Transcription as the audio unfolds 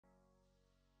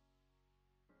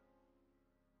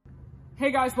Hey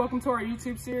guys, welcome to our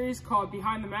YouTube series called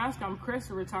Behind the Mask. I'm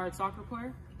Chris, a retired soccer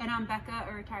player. And I'm Becca,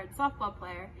 a retired softball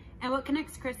player. And what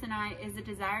connects Chris and I is a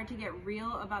desire to get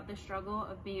real about the struggle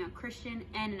of being a Christian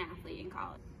and an athlete in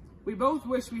college. We both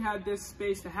wish we had this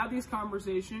space to have these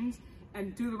conversations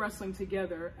and do the wrestling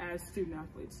together as student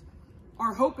athletes.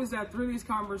 Our hope is that through these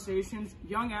conversations,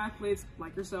 young athletes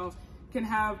like yourselves can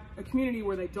have a community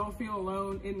where they don't feel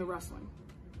alone in the wrestling.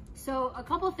 So a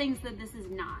couple things that this is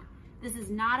not. This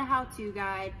is not a how-to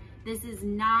guide. This is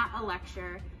not a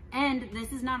lecture. And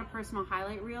this is not a personal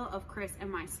highlight reel of Chris and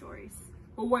my stories.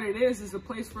 But what it is a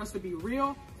place for us to be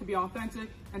real, to be authentic,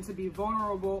 and to be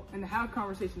vulnerable, and to have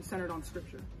conversations centered on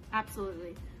scripture.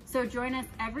 Absolutely. So join us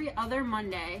every other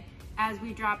Monday as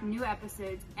we drop new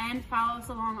episodes, and follow us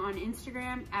along on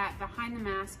Instagram at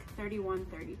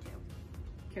BehindTheMask3132.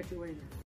 Catch you later.